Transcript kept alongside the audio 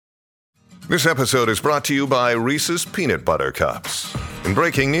This episode is brought to you by Reese's Peanut Butter Cups. In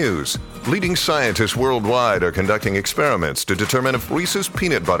breaking news, leading scientists worldwide are conducting experiments to determine if Reese's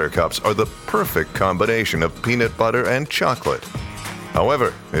Peanut Butter Cups are the perfect combination of peanut butter and chocolate.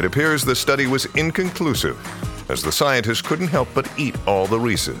 However, it appears the study was inconclusive, as the scientists couldn't help but eat all the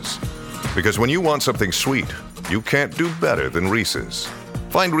Reese's. Because when you want something sweet, you can't do better than Reese's.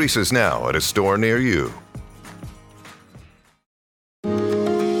 Find Reese's now at a store near you.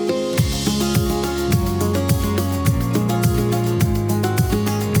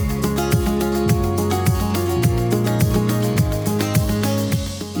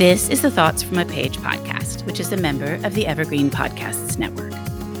 This is the Thoughts from a Page podcast, which is a member of the Evergreen Podcasts Network.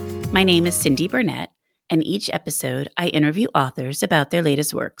 My name is Cindy Burnett, and each episode I interview authors about their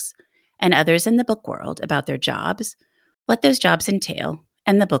latest works, and others in the book world about their jobs, what those jobs entail,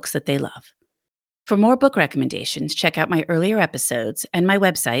 and the books that they love. For more book recommendations, check out my earlier episodes and my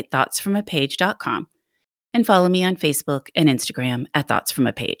website, thoughtsfromapage.com, and follow me on Facebook and Instagram at Thoughts From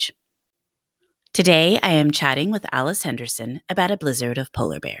A Page. Today, I am chatting with Alice Henderson about a blizzard of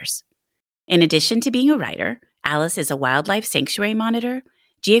polar bears. In addition to being a writer, Alice is a wildlife sanctuary monitor,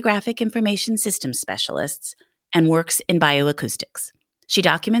 geographic information systems specialist, and works in bioacoustics. She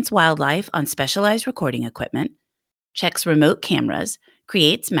documents wildlife on specialized recording equipment, checks remote cameras,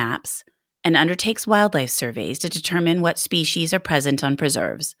 creates maps, and undertakes wildlife surveys to determine what species are present on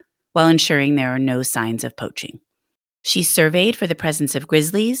preserves, while ensuring there are no signs of poaching. She surveyed for the presence of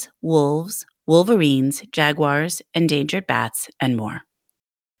grizzlies, wolves, wolverines, jaguars, endangered bats, and more.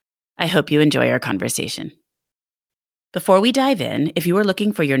 I hope you enjoy our conversation. Before we dive in, if you are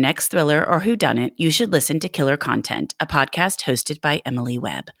looking for your next thriller or whodunit, you should listen to Killer Content, a podcast hosted by Emily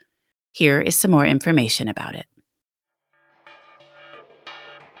Webb. Here is some more information about it.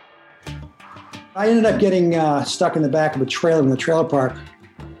 I ended up getting stuck in the back of a trailer in the trailer park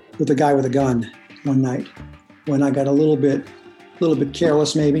with a guy with a gun one night when I got a little bit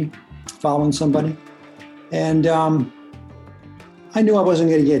careless, maybe following somebody. And I knew I wasn't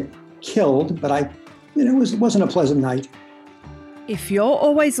going to get killed, but it wasn't a pleasant night. If you're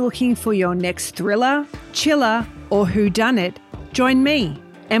always looking for your next thriller, chiller, or whodunit, join me,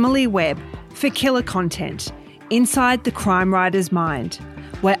 Emily Webb, for Killer Content, Inside the Crime Writer's Mind,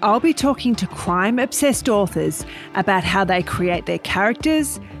 where I'll be talking to crime-obsessed authors about how they create their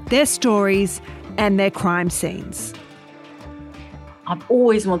characters, their stories, and their crime scenes. I've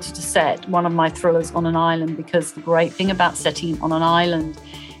always wanted to set one of my thrillers on an island, because the great thing about setting on an island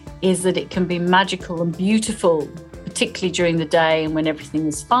is that it can be magical and beautiful, particularly during the day and when everything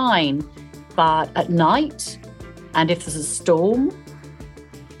is fine. But at night, and if there's a storm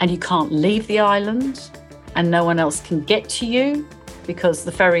and you can't leave the island and no one else can get to you because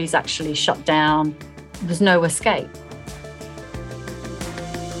the ferry's actually shut down, there's no escape.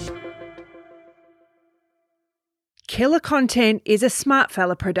 Killer Content is a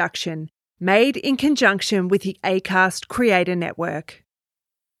Smartfella production, made in conjunction with the Acast Creator Network.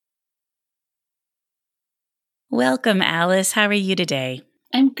 Welcome, Alice. How are you today?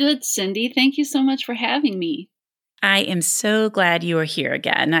 I'm good, Cindy. Thank you so much for having me. I am so glad you are here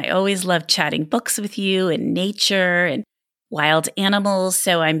again. I always love chatting books with you and nature and wild animals,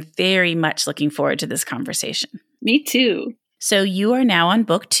 so I'm very much looking forward to this conversation. Me too. So you are now on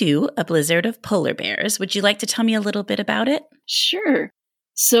book 2, A Blizzard of Polar Bears. Would you like to tell me a little bit about it? Sure.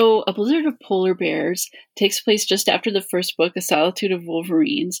 So A Blizzard of Polar Bears takes place just after the first book, A Solitude of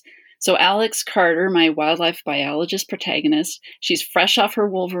Wolverines. So Alex Carter, my wildlife biologist protagonist, she's fresh off her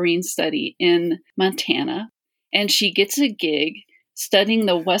Wolverine study in Montana, and she gets a gig studying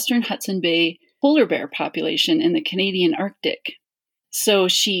the Western Hudson Bay polar bear population in the Canadian Arctic. So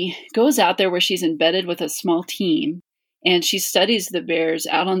she goes out there where she's embedded with a small team, and she studies the bears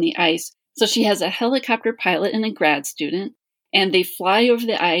out on the ice. So she has a helicopter pilot and a grad student, and they fly over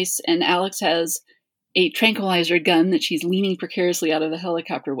the ice, and Alex has a tranquilizer gun that she's leaning precariously out of the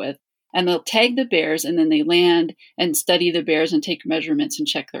helicopter with. And they'll tag the bears, and then they land and study the bears and take measurements and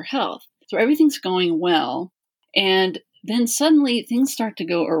check their health. So everything's going well. And then suddenly things start to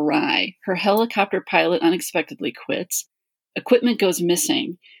go awry. Her helicopter pilot unexpectedly quits. Equipment goes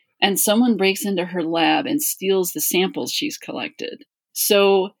missing. And someone breaks into her lab and steals the samples she's collected.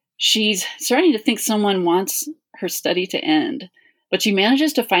 So she's starting to think someone wants her study to end, but she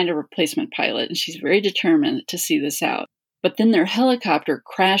manages to find a replacement pilot, and she's very determined to see this out. But then their helicopter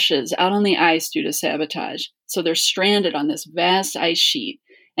crashes out on the ice due to sabotage. So they're stranded on this vast ice sheet,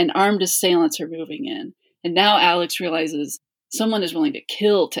 and armed assailants are moving in. And now Alex realizes someone is willing to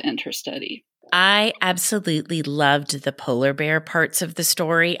kill to end her study. I absolutely loved the polar bear parts of the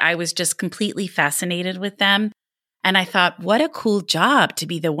story. I was just completely fascinated with them. And I thought, what a cool job to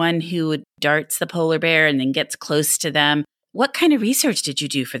be the one who darts the polar bear and then gets close to them. What kind of research did you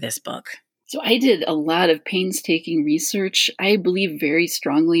do for this book? So I did a lot of painstaking research. I believe very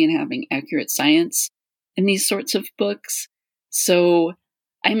strongly in having accurate science in these sorts of books. So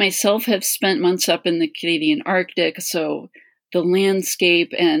I myself have spent months up in the Canadian Arctic. So the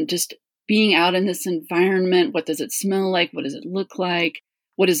landscape and just being out in this environment, what does it smell like? What does it look like?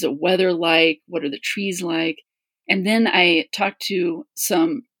 What is the weather like? What are the trees like? And then I talked to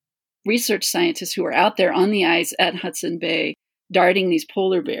some research scientists who are out there on the ice at Hudson Bay darting these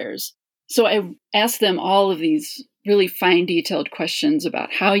polar bears. So I asked them all of these really fine detailed questions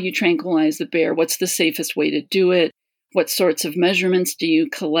about how you tranquilize the bear, what's the safest way to do it, what sorts of measurements do you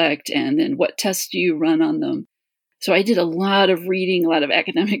collect, and then what tests do you run on them. So I did a lot of reading, a lot of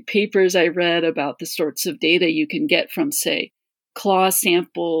academic papers I read about the sorts of data you can get from, say, claw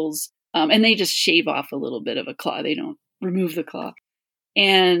samples, and they just shave off a little bit of a claw. They don't remove the claw.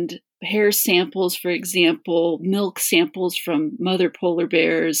 And hair samples, for example, milk samples from mother polar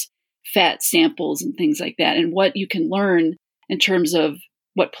bears, fat samples and things like that, and what you can learn in terms of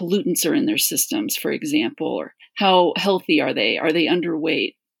what pollutants are in their systems, for example, or how healthy are they? Are they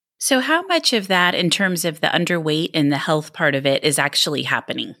underweight? So how much of that in terms of the underweight and the health part of it is actually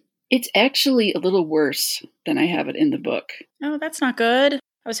happening? It's actually a little worse than I have it in the book. Oh, that's not good.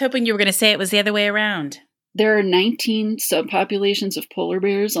 I was hoping you were going to say it was the other way around. There are 19 subpopulations of polar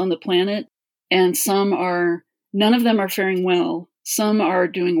bears on the planet, and none of them are faring well. Some are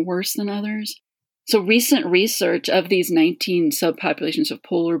doing worse than others. So recent research of these 19 subpopulations of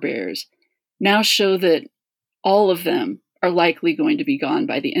polar bears now show that all of them are likely going to be gone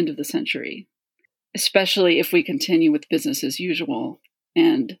by the end of the century, especially if we continue with business as usual.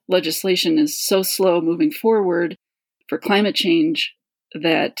 And legislation is so slow moving forward for climate change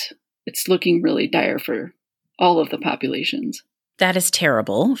that it's looking really dire for all of the populations. That is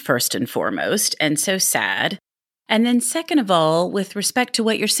terrible, first and foremost, and so sad. And then second of all, with respect to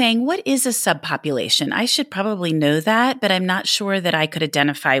what you're saying, what is a subpopulation? I should probably know that, but I'm not sure that I could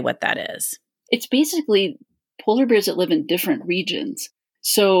identify what that is. It's basically polar bears that live in different regions.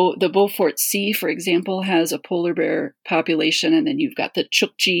 So the Beaufort Sea, for example, has a polar bear population, and then you've got the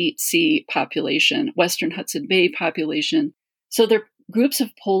Chukchi Sea population, Western Hudson Bay population. So they're groups of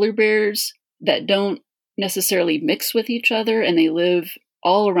polar bears that don't necessarily mix with each other, and they live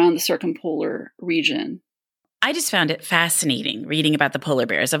all around the circumpolar region. I just found it fascinating reading about the polar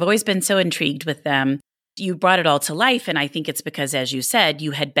bears. I've always been so intrigued with them. You brought it all to life, and I think it's because, as you said,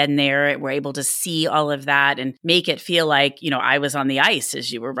 you had been there, were able to see all of that and make it feel like, I was on the ice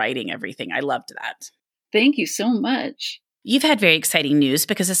as you were writing everything. I loved that. Thank you so much. You've had very exciting news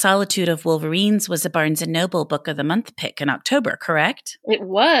because A Solitude of Wolverines was a Barnes & Noble Book of the Month pick in October, correct? It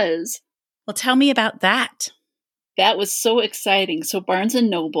was. Well, tell me about that. That was so exciting. So Barnes &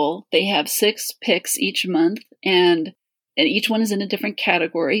 Noble, they have 6 picks each month, and each one is in a different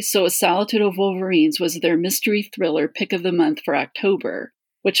category. So A Solitude of Wolverines was their mystery thriller pick of the month for October,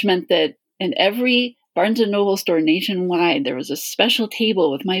 which meant that in every Barnes & Noble store nationwide, there was a special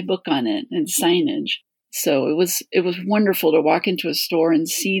table with my book on it and signage. So it was wonderful to walk into a store and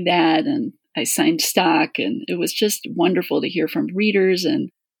see that, and I signed stock, and it was just wonderful to hear from readers, and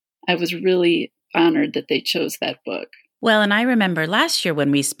I was really honored that they chose that book. Well, and I remember last year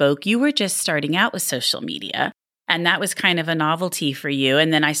when we spoke, you were just starting out with social media, and that was kind of a novelty for you.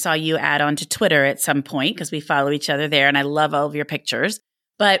 And then I saw you add on to Twitter at some point because we follow each other there, and I love all of your pictures.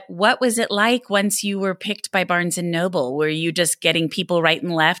 But what was it like once you were picked by Barnes & Noble? Were you just getting people right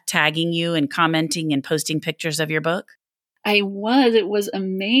and left tagging you and commenting and posting pictures of your book? I was. It was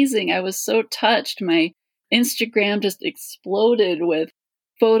amazing. I was so touched. My Instagram just exploded with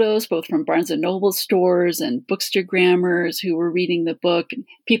photos, both from Barnes & Noble stores and bookstagrammers who were reading the book. And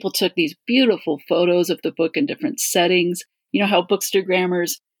people took these beautiful photos of the book in different settings. You know how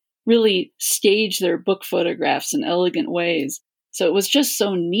bookstagrammers really stage their book photographs in elegant ways. So it was just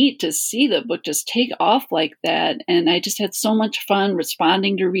so neat to see the book just take off like that. And I just had so much fun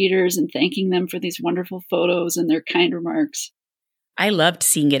responding to readers and thanking them for these wonderful photos and their kind remarks. I loved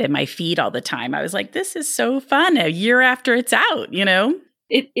seeing it in my feed all the time. I was like, this is so fun a year after it's out,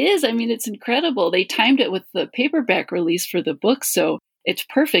 It is. I mean, it's incredible. They timed it with the paperback release for the book. So it's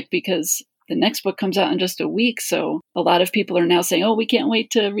perfect because the next book comes out in just a week. So a lot of people are now saying, oh, we can't wait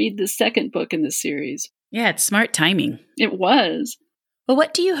to read the second book in this series. Yeah, it's smart timing. It was. Well,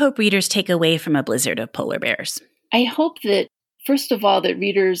 what do you hope readers take away from A Blizzard of Polar Bears? I hope that, first of all, that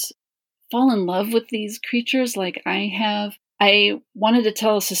readers fall in love with these creatures like I have. I wanted to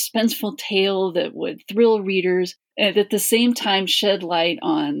tell a suspenseful tale that would thrill readers and at the same time shed light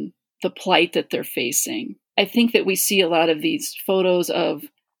on the plight that they're facing. I think that we see a lot of these photos of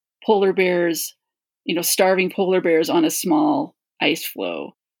polar bears, starving polar bears on a small ice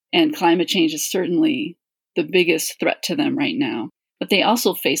floe. And climate change is certainly the biggest threat to them right now. But they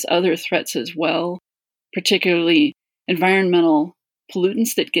also face other threats as well, particularly environmental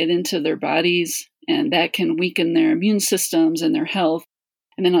pollutants that get into their bodies, and that can weaken their immune systems and their health.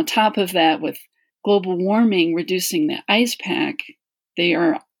 And then on top of that, with global warming reducing the ice pack, they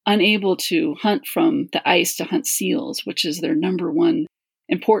are unable to hunt from the ice to hunt seals, which is their number one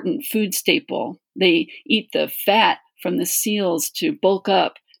important food staple. They eat the fat from the seals to bulk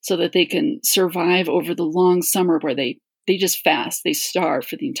up so that they can survive over the long summer where they just fast, they starve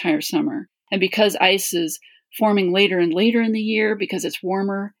for the entire summer. And because ice is forming later and later in the year because it's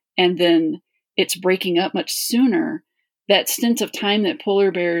warmer and then it's breaking up much sooner, that stint of time that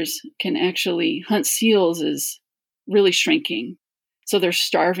polar bears can actually hunt seals is really shrinking. So they're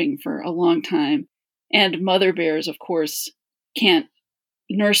starving for a long time. And mother bears, of course, can't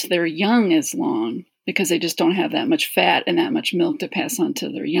nurse their young as long because they just don't have that much fat and that much milk to pass on to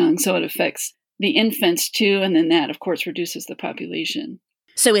their young. So it affects the infants too. And then that, of course, reduces the population.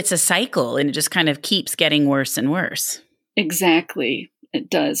 So it's a cycle and it just kind of keeps getting worse and worse. Exactly. It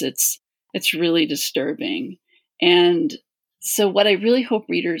does. It's really disturbing. And so what I really hope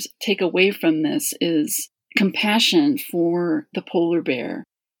readers take away from this is compassion for the polar bear.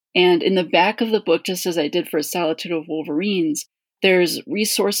 And in the back of the book, just as I did for A Solitude of Wolverines, there's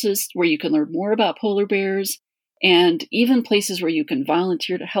resources where you can learn more about polar bears and even places where you can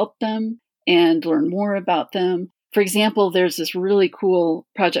volunteer to help them and learn more about them. For example, there's this really cool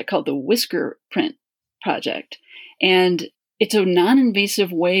project called the Whisker Print Project. And it's a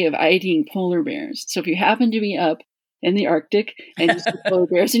non-invasive way of IDing polar bears. So if you happen to be up in the Arctic and you see polar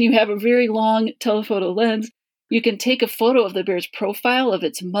bears and you have a very long telephoto lens, you can take a photo of the bear's profile of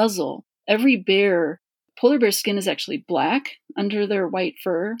its muzzle. Every polar bear skin is actually black under their white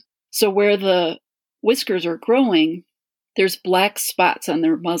fur. So where the whiskers are growing, there's black spots on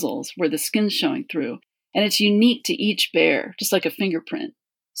their muzzles where the skin's showing through. And it's unique to each bear, just like a fingerprint.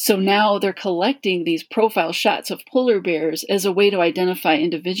 So now they're collecting these profile shots of polar bears as a way to identify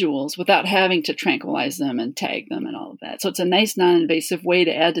individuals without having to tranquilize them and tag them and all of that. So it's a nice non-invasive way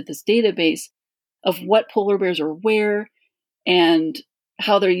to add to this database of what polar bears are where and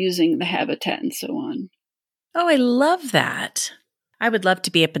how they're using the habitat and so on. Oh, I love that. I would love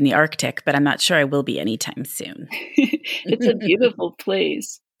to be up in the Arctic, but I'm not sure I will be anytime soon. It's a beautiful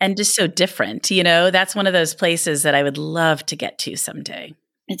place. And just so different, that's one of those places that I would love to get to someday.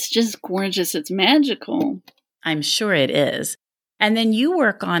 It's just gorgeous. It's magical. I'm sure it is. And then you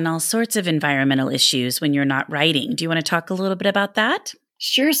work on all sorts of environmental issues when you're not writing. Do you want to talk a little bit about that?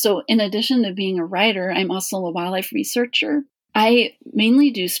 Sure. So in addition to being a writer, I'm also a wildlife researcher. I mainly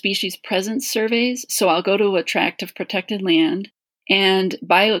do species presence surveys. So I'll go to a tract of protected land, and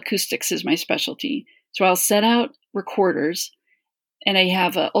bioacoustics is my specialty. So I'll set out recorders, and I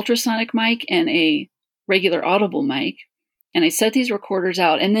have an ultrasonic mic and a regular audible mic. And I set these recorders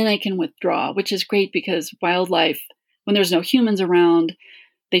out, and then I can withdraw, which is great because wildlife, when there's no humans around,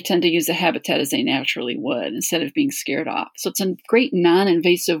 they tend to use the habitat as they naturally would instead of being scared off. So it's a great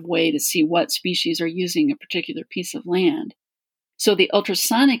non-invasive way to see what species are using a particular piece of land. So the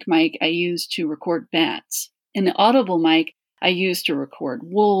ultrasonic mic I use to record bats, and the audible mic I use to record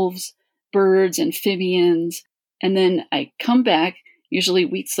wolves, birds, amphibians. And then I come back, usually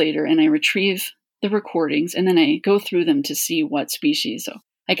weeks later, and I retrieve the recordings, and then I go through them to see what species. So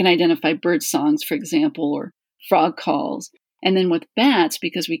I can identify bird songs, for example, or frog calls. And then with bats,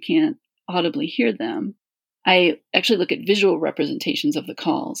 because we can't audibly hear them, I actually look at visual representations of the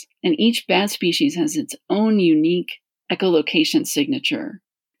calls. And each bat species has its own unique echolocation signature.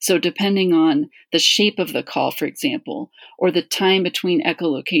 So depending on the shape of the call, for example, or the time between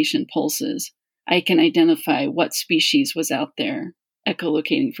echolocation pulses, I can identify what species was out there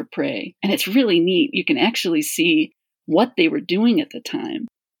echolocating for prey. And it's really neat. You can actually see what they were doing at the time.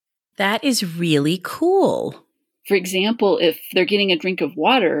 That is really cool. For example, if they're getting a drink of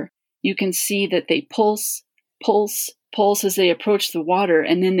water, you can see that they pulse as they approach the water,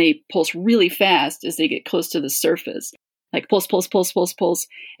 and then they pulse really fast as they get close to the surface. Like pulse.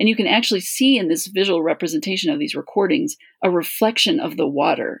 And you can actually see in this visual representation of these recordings a reflection of the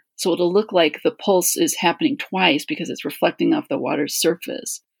water. So it'll look like the pulse is happening twice because it's reflecting off the water's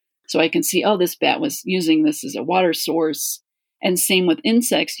surface. So I can see, this bat was using this as a water source. And same with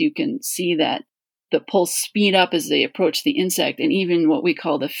insects, you can see that the pulse speed up as they approach the insect, and even what we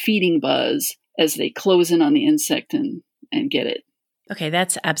call the feeding buzz as they close in on the insect and get it. Okay,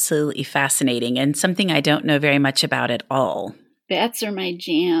 that's absolutely fascinating and something I don't know very much about at all. Bats are my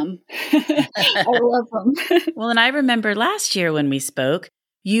jam. I love them. Well, and I remember last year when we spoke,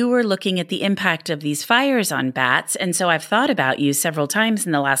 you were looking at the impact of these fires on bats. And so I've thought about you several times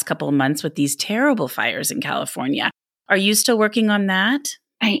in the last couple of months with these terrible fires in California. Are you still working on that?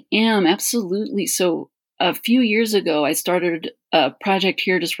 I am, absolutely. So a few years ago, I started a project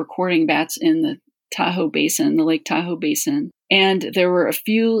here just recording bats in the Tahoe Basin, the Lake Tahoe Basin. And there were a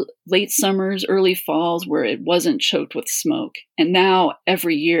few late summers, early falls where it wasn't choked with smoke. And now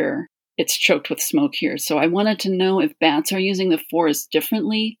every year it's choked with smoke here. So I wanted to know if bats are using the forest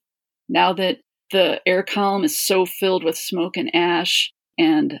differently now that the air column is so filled with smoke and ash.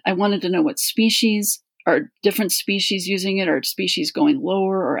 And I wanted to know what species are different species using it? Are species going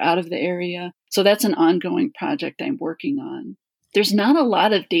lower or out of the area? So that's an ongoing project I'm working on. There's not a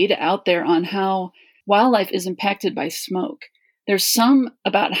lot of data out there on how wildlife is impacted by smoke. There's some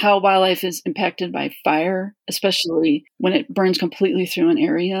about how wildlife is impacted by fire, especially when it burns completely through an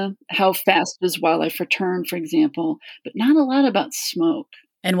area. How fast does wildlife return, for example, but not a lot about smoke.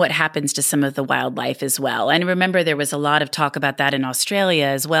 And what happens to some of the wildlife as well. And remember, there was a lot of talk about that in Australia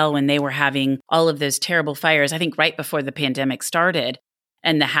as well when they were having all of those terrible fires, I think right before the pandemic started.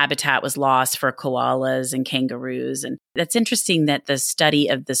 And the habitat was lost for koalas and kangaroos. And that's interesting that the study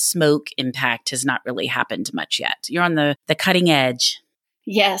of the smoke impact has not really happened much yet. You're on the cutting edge.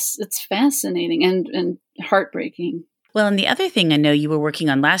 Yes, it's fascinating and heartbreaking. Well, and the other thing I know you were working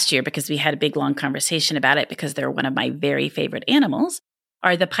on last year, because we had a big, long conversation about it, because they're one of my very favorite animals,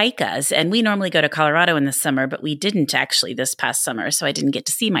 are the pikas. And we normally go to Colorado in the summer, but we didn't actually this past summer, so I didn't get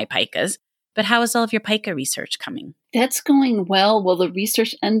to see my pikas. But how is all of your pika research coming? That's going well. Well, the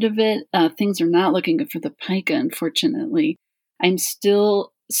research end of it, things are not looking good for the pika, unfortunately. I'm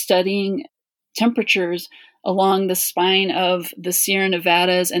still studying temperatures along the spine of the Sierra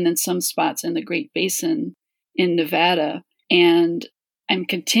Nevadas and then some spots in the Great Basin in Nevada. And I'm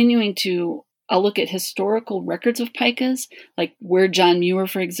continuing to I'll look at historical records of pikas, like where John Muir,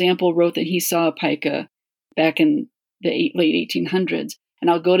 for example, wrote that he saw a pika back in the late 1800s. And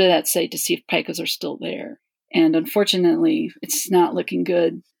I'll go to that site to see if pikas are still there. And unfortunately, it's not looking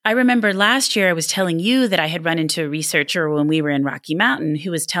good. I remember last year I was telling you that I had run into a researcher when we were in Rocky Mountain who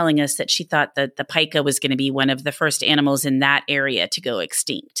was telling us that she thought that the pika was going to be one of the first animals in that area to go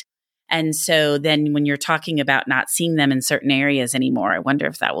extinct. And so then when you're talking about not seeing them in certain areas anymore, I wonder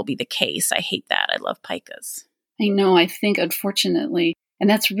if that will be the case. I hate that. I love pikas. I know. I think, unfortunately, and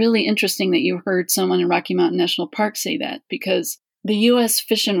that's really interesting that you heard someone in Rocky Mountain National Park say that, because the U.S.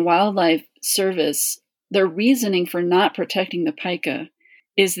 Fish and Wildlife Service, their reasoning for not protecting the pika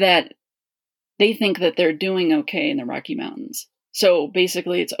is that they think that they're doing okay in the Rocky Mountains. So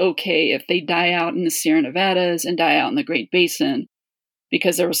basically, it's okay if they die out in the Sierra Nevadas and die out in the Great Basin,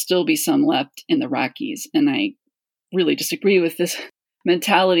 because there will still be some left in the Rockies. And I really disagree with this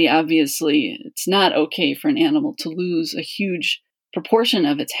mentality. Obviously, it's not okay for an animal to lose a huge proportion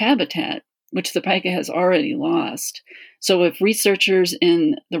of its habitat, which the pika has already lost. So if researchers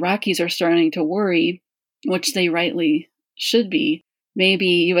in the Rockies are starting to worry, which they rightly should be, maybe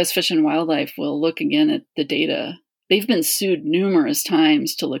U.S. Fish and Wildlife will look again at the data. They've been sued numerous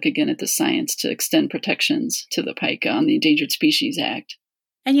times to look again at the science to extend protections to the pika on the Endangered Species Act.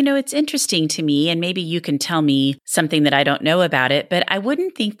 And it's interesting to me, and maybe you can tell me something that I don't know about it, but I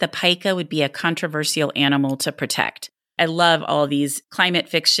wouldn't think the pika would be a controversial animal to protect. I love all these climate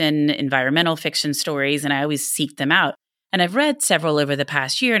fiction, environmental fiction stories, and I always seek them out. And I've read several over the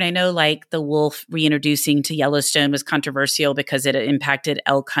past year, and I know like the wolf reintroducing to Yellowstone was controversial because it impacted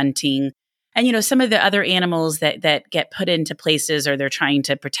elk hunting. And, some of the other animals that get put into places or they're trying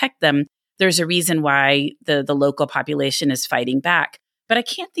to protect them, there's a reason why the local population is fighting back. But I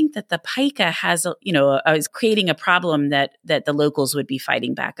can't think that the pika has, is creating a problem that the locals would be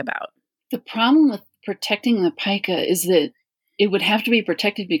fighting back about. The problem with protecting the pika is that it would have to be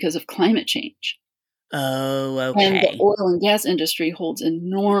protected because of climate change. Oh, okay. And the oil and gas industry holds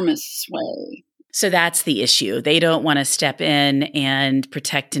enormous sway. So that's the issue. They don't want to step in and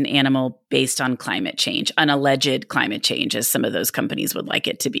protect an animal based on climate change, unalleged climate change, as some of those companies would like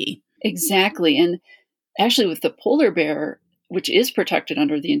it to be. Exactly. And actually with the polar bear, which is protected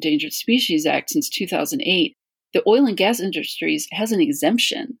under the Endangered Species Act since 2008, the oil and gas industries has an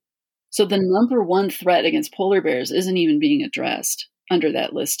exemption. So the number one threat against polar bears isn't even being addressed under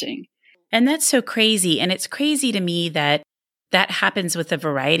that listing. And that's so crazy. And it's crazy to me that happens with a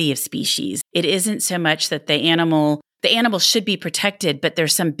variety of species. It isn't so much that the animal should be protected, but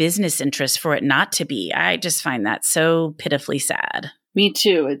there's some business interest for it not to be. I just find that so pitifully sad. Me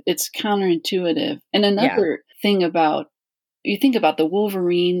too. It's counterintuitive. And another thing about, you think about the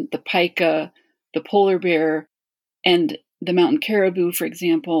wolverine, the pika, the polar bear, and the mountain caribou, for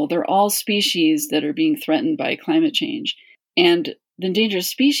example, they're all species that are being threatened by climate change. And the Endangered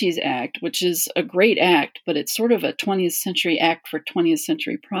Species Act, which is a great act, but it's sort of a 20th century act for 20th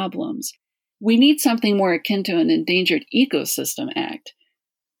century problems. We need something more akin to an Endangered Ecosystem Act,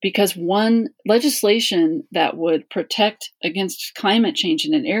 because one legislation that would protect against climate change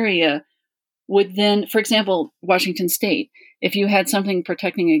in an area would then, for example, Washington State, if you had something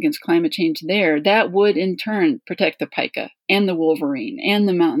protecting against climate change there, that would in turn protect the pika and the wolverine and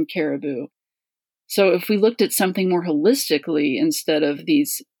the mountain caribou. So if we looked at something more holistically instead of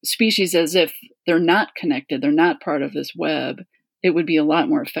these species as if they're not connected, they're not part of this web, it would be a lot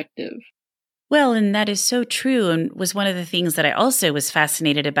more effective. Well, and that is so true, and was one of the things that I also was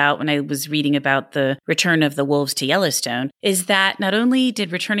fascinated about when I was reading about the return of the wolves to Yellowstone, is that not only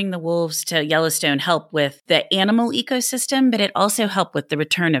did returning the wolves to Yellowstone help with the animal ecosystem, but it also helped with the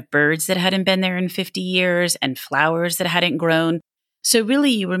return of birds that hadn't been there in 50 years and flowers that hadn't grown. So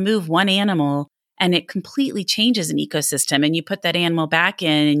really, you remove one animal and it completely changes an ecosystem, and you put that animal back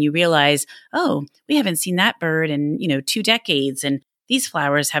in and you realize, oh, we haven't seen that bird in, 2 decades, and these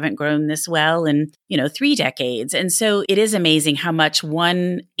flowers haven't grown this well in, 3 decades. And so it is amazing how much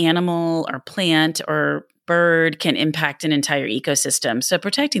one animal or plant or bird can impact an entire ecosystem. So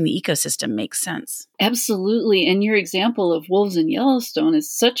protecting the ecosystem makes sense. Absolutely. And your example of wolves in Yellowstone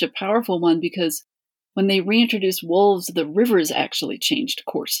is such a powerful one, because when they reintroduced wolves, the rivers actually changed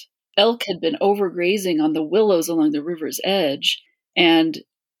course. Elk had been overgrazing on the willows along the river's edge. And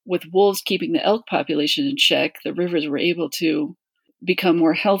with wolves keeping the elk population in check, the rivers were able to become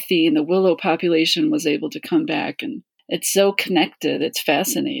more healthy and the willow population was able to come back. And it's so connected. It's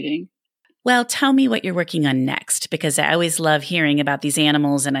fascinating. Well, tell me what you're working on next, because I always love hearing about these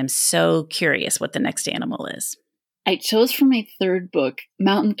animals and I'm so curious what the next animal is. I chose for my third book,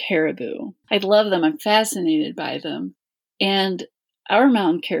 mountain caribou. I love them. I'm fascinated by them. And our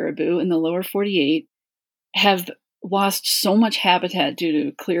mountain caribou in the lower 48 have lost so much habitat due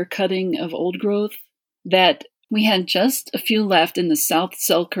to clear cutting of old growth that we had just a few left in the South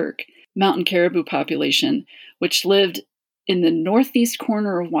Selkirk mountain caribou population, which lived in the northeast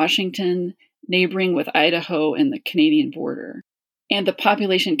corner of Washington, neighboring with Idaho and the Canadian border. And the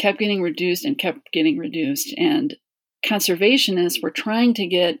population kept getting reduced and kept getting reduced. And conservationists were trying to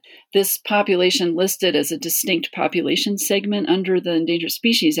get this population listed as a distinct population segment under the Endangered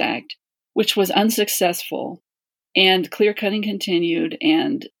Species Act, which was unsuccessful. And clear cutting continued,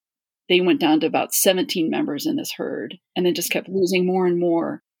 and they went down to about 17 members in this herd, and then just kept losing more and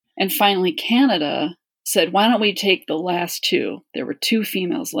more. And finally, Canada said, why don't we take the last 2? There were 2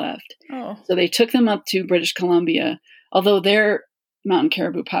 females left. Oh. So they took them up to British Columbia, although their mountain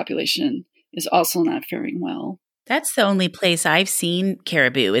caribou population is also not faring well. That's the only place I've seen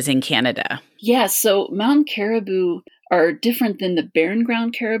caribou is in Canada. Yeah, so mountain caribou are different than the barren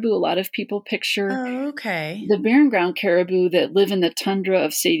ground caribou a lot of people picture. Oh, okay. The barren ground caribou that live in the tundra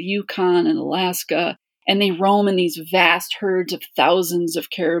of, say, Yukon and Alaska, and they roam in these vast herds of thousands of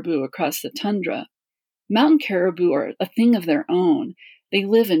caribou across the tundra. Mountain caribou are a thing of their own. They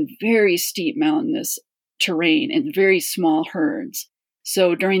live in very steep mountainous terrain in very small herds.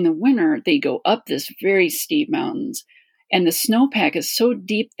 So during the winter, they go up this very steep mountains, and the snowpack is so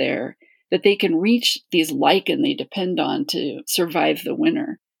deep there that they can reach these lichen they depend on to survive the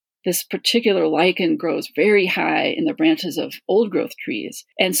winter. This particular lichen grows very high in the branches of old growth trees.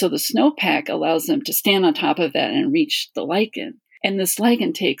 And so the snowpack allows them to stand on top of that and reach the lichen. And this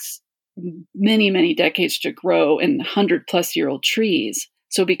lichen takes many, many decades to grow in 100-plus-year-old trees.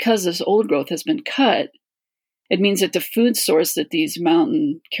 So because this old growth has been cut, it means that the food source that these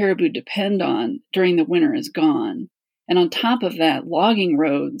mountain caribou depend on during the winter is gone. And on top of that, logging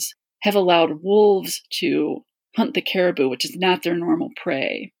roads have allowed wolves to hunt the caribou, which is not their normal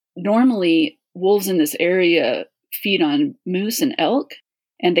prey. Normally, wolves in this area feed on moose and elk,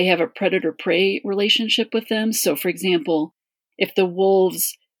 and they have a predator-prey relationship with them. So, for example, if the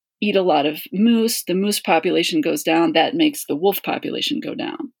wolves eat a lot of moose, the moose population goes down, that makes the wolf population go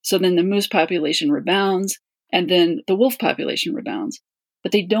down. So then the moose population rebounds, and then the wolf population rebounds.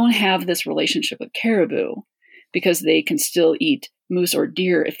 But they don't have this relationship with caribou because they can still eat moose or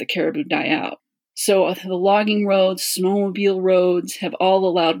deer if the caribou die out. So the logging roads, snowmobile roads have all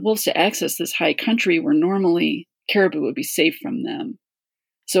allowed wolves to access this high country where normally caribou would be safe from them.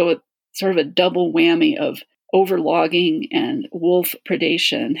 So it's sort of a double whammy of overlogging and wolf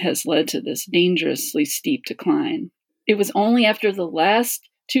predation has led to this dangerously steep decline. It was only after the last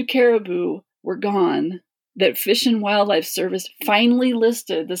 2 caribou were gone that Fish and Wildlife Service finally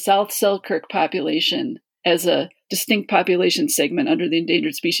listed the South Selkirk population as a distinct population segment under the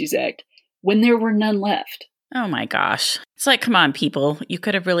Endangered Species Act when there were none left. Oh my gosh. It's like, come on, people. You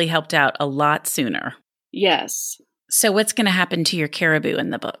could have really helped out a lot sooner. Yes. So what's going to happen to your caribou in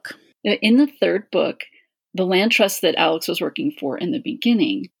the book? In the third book, the land trust that Alex was working for in the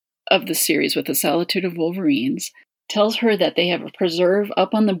beginning of the series with the Solitude of Wolverines tells her that they have a preserve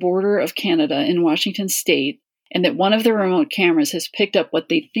up on the border of Canada in Washington state, and that one of the remote cameras has picked up what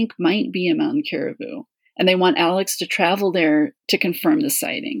they think might be a mountain caribou. And they want Alex to travel there to confirm the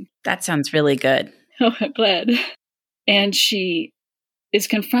sighting. That sounds really good. Oh, I'm glad. And she is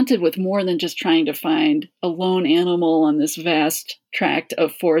confronted with more than just trying to find a lone animal on this vast tract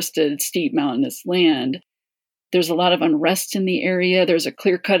of forested, steep, mountainous land. There's a lot of unrest in the area. There's a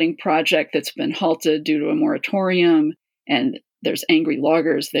clear-cutting project that's been halted due to a moratorium, and there's angry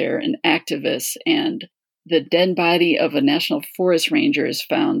loggers there and activists, and the dead body of a national forest ranger is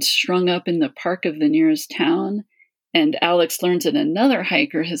found strung up in the park of the nearest town, and Alex learns that another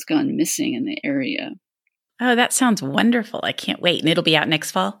hiker has gone missing in the area. Oh, that sounds wonderful. I can't wait. And it'll be out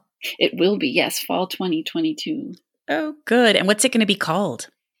next fall? It will be, yes, fall 2022. Oh, good. And what's it going to be called?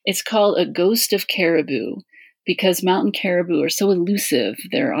 It's called A Ghost of Caribou, because mountain caribou are so elusive.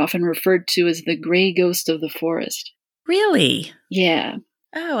 They're often referred to as the gray ghost of the forest. Really? Yeah.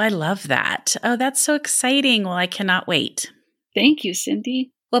 Oh, I love that. Oh, that's so exciting. Well, I cannot wait. Thank you,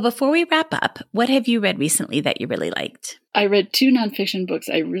 Cindy. Well, before we wrap up, what have you read recently that you really liked? I read 2 nonfiction books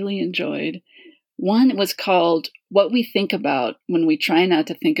I really enjoyed. One was called What We Think About When We Try Not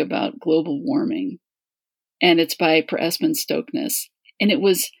to Think About Global Warming, and it's by Per Espen Stoknes. And it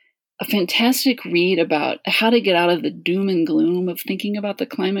was a fantastic read about how to get out of the doom and gloom of thinking about the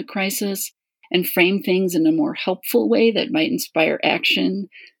climate crisis and frame things in a more helpful way that might inspire action,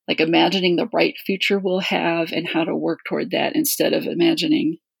 like imagining the bright future we'll have and how to work toward that instead of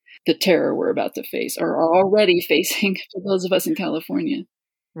imagining the terror we're about to face or are already facing for those of us in California.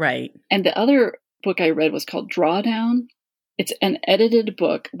 Right. And the other book I read was called Drawdown. It's an edited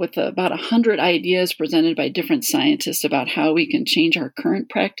book with about 100 ideas presented by different scientists about how we can change our current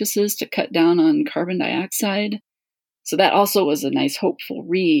practices to cut down on carbon dioxide. So that also was a nice, hopeful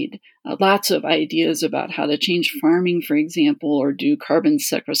read. Lots of ideas about how to change farming, for example, or do carbon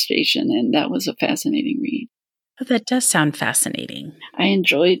sequestration. And that was a fascinating read. Oh, that does sound fascinating. I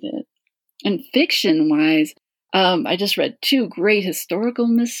enjoyed it. And fiction-wise, I just read 2 great historical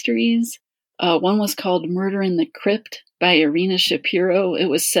mysteries. One was called Murder in the Crypt by Irina Shapiro. It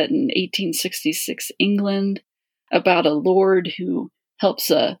was set in 1866 England about a lord who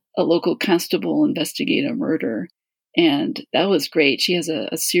helps a local constable investigate a murder. And that was great. She has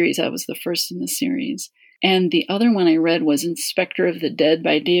a series. I was the first in the series. And the other one I read was Inspector of the Dead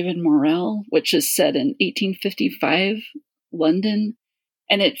by David Morrell, which is set in 1855 London.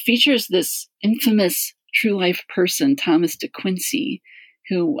 And it features this infamous true life person, Thomas de Quincey,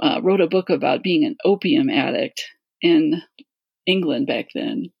 who wrote a book about being an opium addict in England back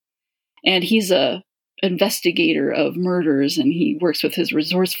then. And he's a investigator of murders, and he works with his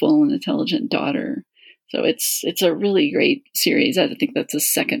resourceful and intelligent daughter. So it's a really great series. I think that's the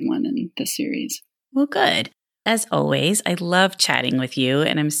second one in the series. Well, good. As always, I love chatting with you,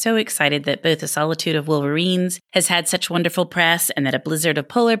 and I'm so excited that both The Solitude of Wolverines has had such wonderful press and that A Blizzard of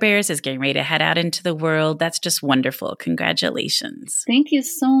Polar Bears is getting ready to head out into the world. That's just wonderful. Congratulations. Thank you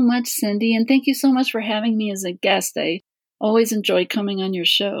so much, Cindy, and thank you so much for having me as a guest. I always enjoy coming on your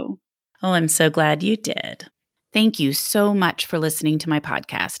show. Oh, I'm so glad you did. Thank you so much for listening to my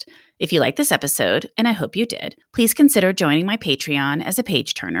podcast. If you like this episode, and I hope you did, please consider joining my Patreon as a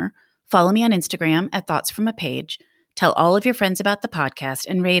page turner. Follow me on Instagram at Thoughts From a Page. Tell all of your friends about the podcast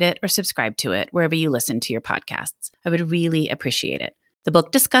and rate it or subscribe to it wherever you listen to your podcasts. I would really appreciate it. The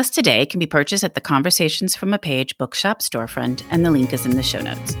book discussed today can be purchased at the Conversations From a Page bookshop storefront, and the link is in the show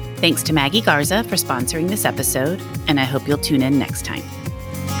notes. Thanks to Maggie Garza for sponsoring this episode, and I hope you'll tune in next time.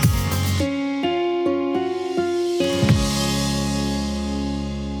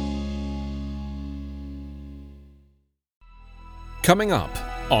 Coming up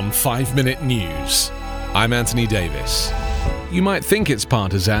on 5 Minute News, I'm Anthony Davis. You might think it's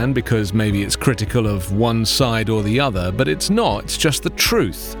partisan because maybe it's critical of one side or the other, but it's not, it's just the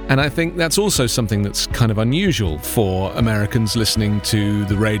truth. And I think that's also something that's kind of unusual for Americans listening to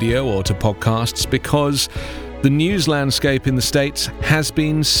the radio or to podcasts, because the news landscape in the States has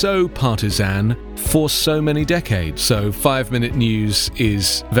been so partisan for so many decades. So 5 Minute News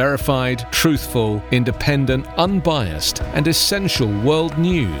is verified, truthful, independent, unbiased, and essential world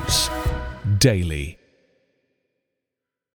news daily.